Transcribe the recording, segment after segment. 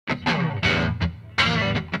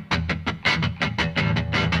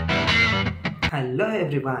Hello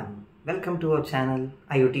everyone, welcome to our channel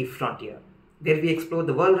IoT Frontier, where we explore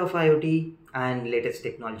the world of IoT and latest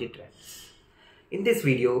technology trends. In this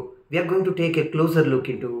video, we are going to take a closer look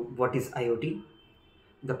into what is IoT,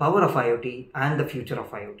 the power of IoT, and the future of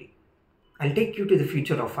IoT. I'll take you to the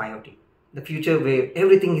future of IoT, the future where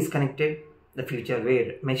everything is connected, the future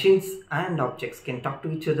where machines and objects can talk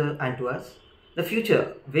to each other and to us, the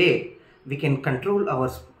future where we can control our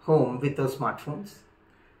home with our smartphones,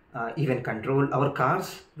 even control our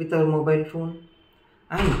cars with our mobile phone,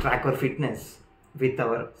 and track our fitness with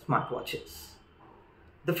our smartwatches.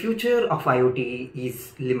 The future of IoT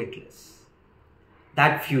is limitless.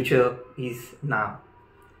 That future is now.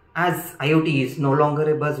 As IoT is no longer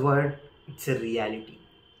a buzzword, it's a reality.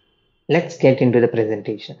 Let's get into the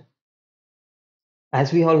presentation.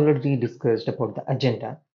 As we already discussed about the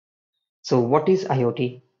agenda, so what is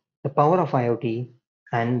IoT, the power of IoT,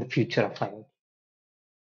 and the future of IoT?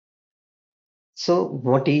 So,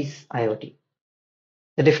 what is IoT?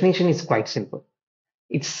 The definition is quite simple.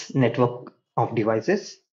 It's network of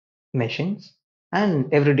devices, machines,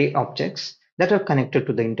 and everyday objects that are connected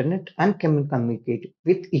to the internet and can communicate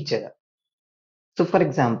with each other. So for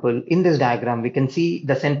example, in this diagram, we can see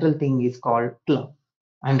the central thing is called cloud,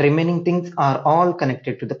 and remaining things are all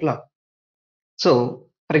connected to the cloud. So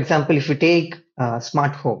for example, if we take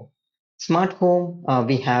smart home,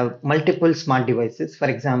 we have multiple smart devices. For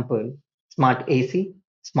example, smart AC,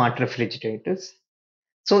 smart refrigerators,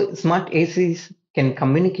 so smart ACs can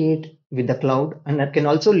communicate with the cloud and it can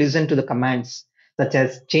also listen to the commands such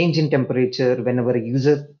as change in temperature whenever a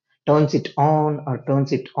user turns it on or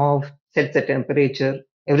turns it off, sets the temperature,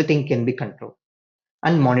 everything can be controlled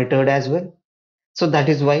and monitored as well. So that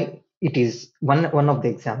is why it is one of the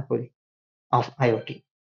example of IoT.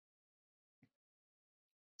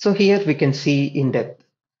 So here we can see in depth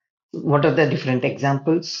what are the different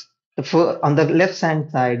examples. On the left hand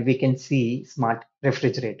side, we can see smart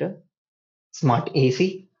refrigerator, smart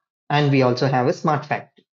AC, and we also have a smart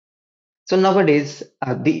factory. So nowadays,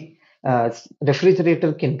 the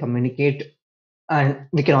refrigerator can communicate and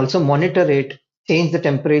we can also monitor it, change the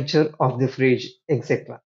temperature of the fridge,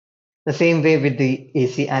 etc. The same way with the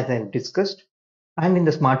AC as I discussed. And in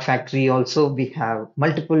the smart factory also, we have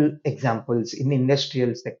multiple examples in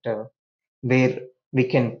industrial sector where we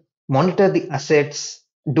can monitor the assets,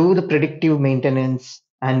 do the predictive maintenance,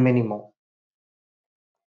 and many more.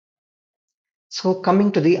 So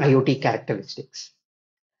coming to the IoT characteristics.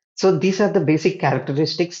 So these are the basic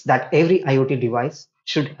characteristics that every IoT device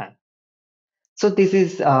should have. So this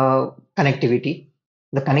is connectivity.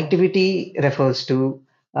 The connectivity refers to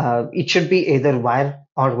it should be either wire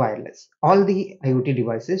or wireless. All the IoT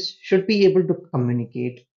devices should be able to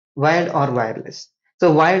communicate wired or wireless.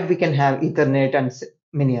 So wired we can have Ethernet and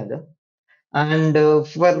many other. And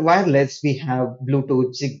for wireless we have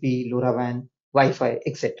Bluetooth, Zigbee, LoRaWAN, Wi-Fi,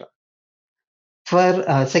 etc.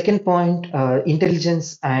 For second point,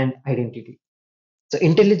 intelligence and identity. So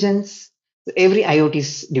intelligence, every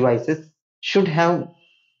IoT devices should have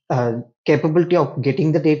capability of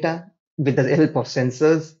getting the data with the help of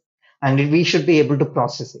sensors, and we should be able to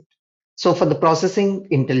process it. So for the processing,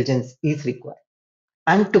 intelligence is required.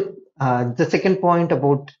 And to the second point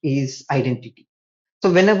about is identity.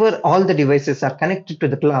 So whenever all the devices are connected to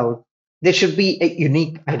the cloud, there should be a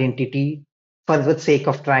unique identity for the sake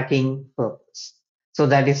of tracking purpose. So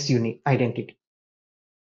that is unique identity.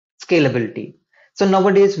 Scalability. So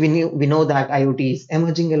nowadays we know that IoT is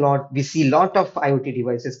emerging a lot. We see a lot of IoT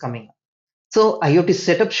devices coming up. So IoT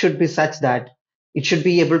setup should be such that it should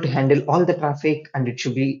be able to handle all the traffic and it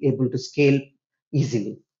should be able to scale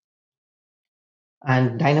easily.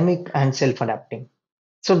 And dynamic and self-adapting.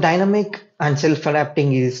 So dynamic and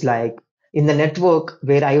self-adapting is like in the network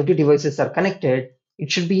where IoT devices are connected,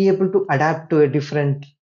 it should be able to adapt to a different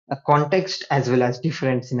context as well as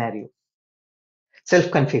different scenario.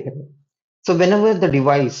 Self-configuring. So whenever the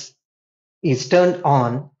device is turned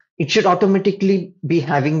on, it should automatically be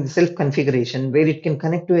having self configuration where it can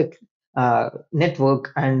connect to a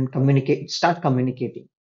network and start communicating.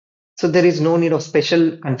 So there is no need of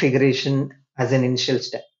special configuration as an initial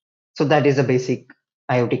step. So that is a basic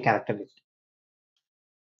IoT characteristic.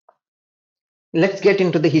 Let's get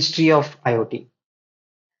into the history of IoT.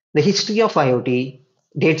 The history of IoT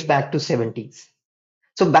dates back to 70s.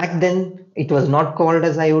 So back then it was not called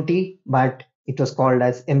as IoT, but it was called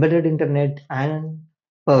as embedded internet and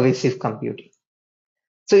pervasive computing.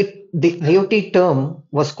 So the IoT term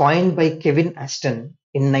was coined by Kevin Aston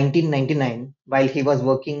in 1999 while he was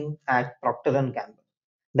working at Procter& Gamble.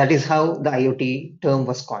 That is how the IoT term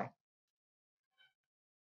was coined.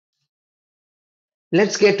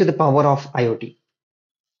 Let's get to the power of IoT.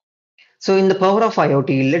 So in the power of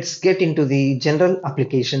IoT, let's get into the general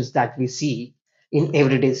applications that we see in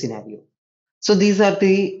everyday scenario. So these are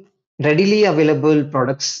the readily available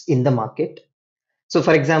products in the market. So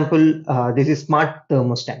for example, this is smart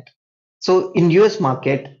thermostat. So in US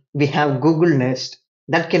market, we have Google Nest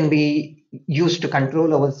that can be used to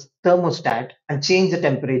control our thermostat and change the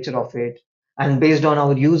temperature of it. And based on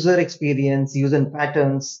our user experience, user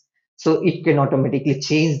patterns, so it can automatically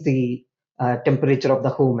change the temperature of the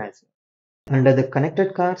home as well. Under the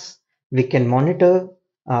connected cars, we can monitor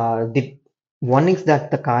the warnings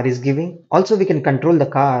that the car is giving. Also, we can control the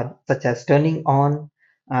car, such as turning on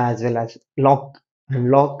as well as lock,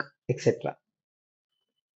 unlock, etc.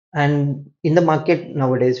 And in the market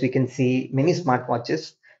nowadays, we can see many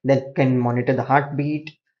smartwatches that can monitor the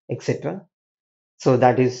heartbeat, etc. So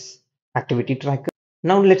that is activity tracker.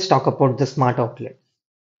 Now let's talk about the smart outlet.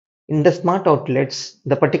 In the smart outlets,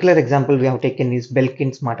 the particular example we have taken is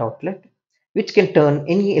Belkin smart outlet, which can turn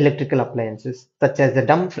any electrical appliances, such as the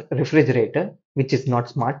dumb refrigerator, which is not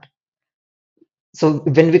smart. So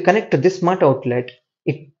when we connect to this smart outlet,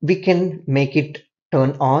 we can make it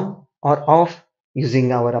turn on or off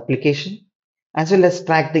using our application, as well as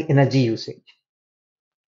track the energy usage.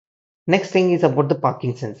 Next thing is about the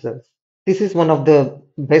parking sensors. This is one of the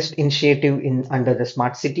best initiative in under the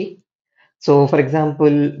smart city. So, for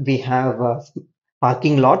example, we have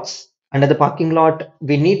parking lots. Under the parking lot,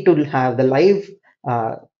 we need to have the live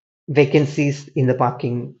uh, vacancies in the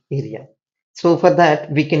parking area. So, for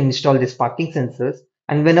that, we can install this parking sensors.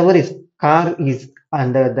 And whenever his car is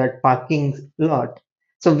under that parking lot,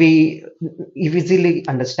 so we easily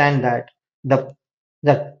understand that the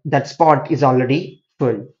that spot is already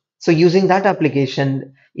full. So, using that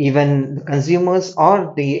application, even the consumers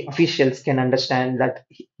or the officials can understand that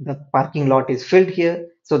the parking lot is filled here,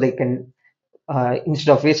 so they can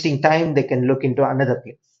instead of wasting time, they can look into another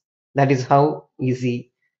place. That is how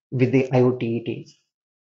easy with the IoT it is.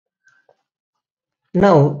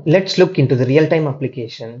 Now let's look into the real-time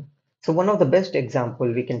application. So one of the best example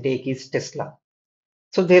we can take is Tesla.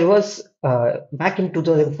 So there was back in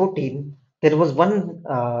 2014, there was one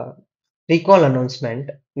recall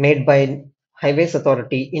announcement made by Highways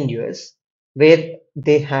Authority in US, where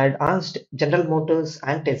they had asked General Motors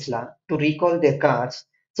and Tesla to recall their cars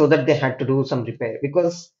so that they had to do some repair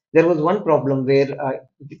because there was one problem where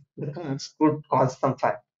the cars could cause some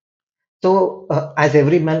fire. So, as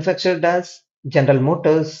every manufacturer does, General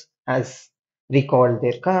Motors has recalled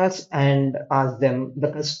their cars and asked them,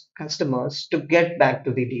 the customers, to get back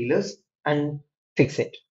to the dealers and fix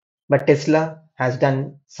it. But Tesla has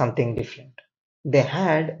done something different. They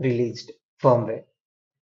had released firmware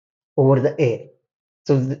over the air.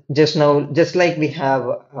 So just now, just like we have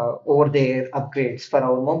over the air upgrades for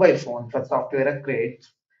our mobile phone for software upgrades,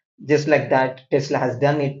 just like that, Tesla has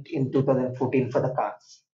done it in 2014 for the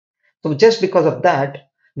cars. So just because of that,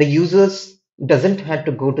 the users doesn't have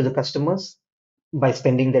to go to the customers by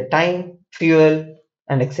spending their time, fuel,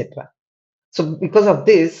 and etc. So because of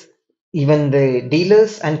this, even the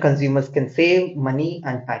dealers and consumers can save money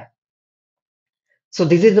and time. So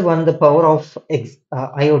this is the power of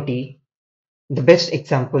IoT, the best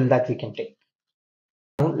example that we can take.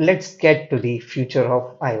 Now let's get to the future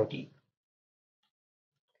of IoT.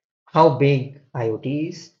 How big IoT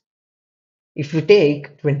is. If we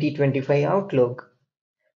take 2025 outlook,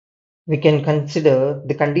 we can consider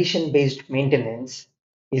the condition-based maintenance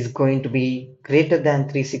is going to be greater than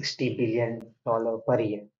 $360 billion per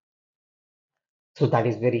year. So that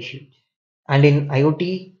is very huge. And in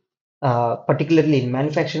IoT, particularly in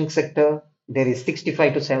manufacturing sector, there is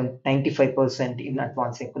 65 to 95% in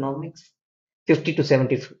advanced economics, 50 to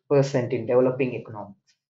 70% in developing economics.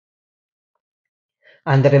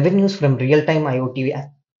 And the revenues from real-time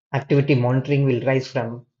IoT activity monitoring will rise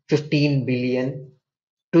from 15 billion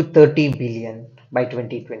to 30 billion by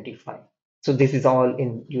 2025. So this is all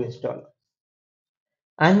in US dollar.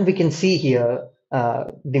 And we can see here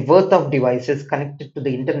the worth of devices connected to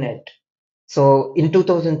the internet. So in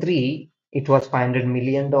 2003, it was $500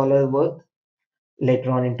 million worth.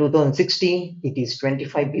 Later on in 2016, it is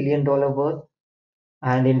 $25 billion worth.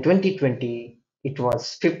 And in 2020, it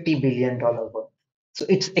was $50 billion worth. So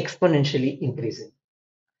it's exponentially increasing.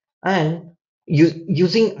 And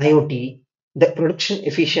using IoT, the production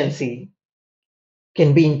efficiency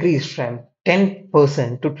can be increased from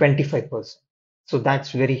 10% to 25%. So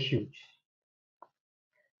that's very huge.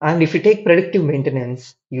 And if you take predictive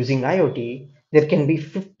maintenance using IoT, there can be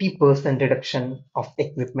 50% reduction of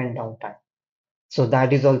equipment downtime. So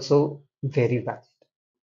that is also very vast.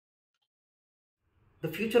 The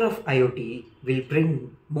future of IoT will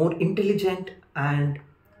bring more intelligent and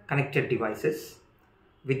connected devices,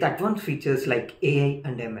 with advanced features like AI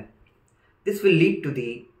and ML. This will lead to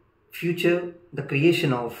the future, the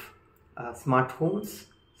creation of smart homes,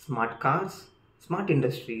 smart cars, smart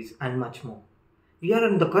industries, and much more. We are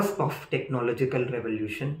on the cusp of technological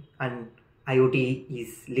revolution, and IoT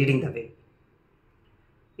is leading the way.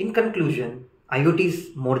 In conclusion, IoT is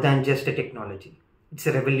more than just a technology. It's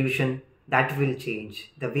a revolution that will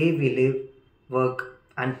change the way we live, work,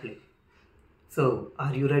 and play. So,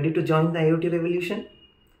 are you ready to join the IoT revolution?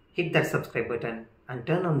 Hit that subscribe button and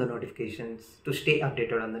turn on the notifications to stay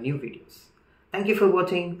updated on the new videos. Thank you for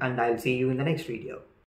watching, and I'll see you in the next video.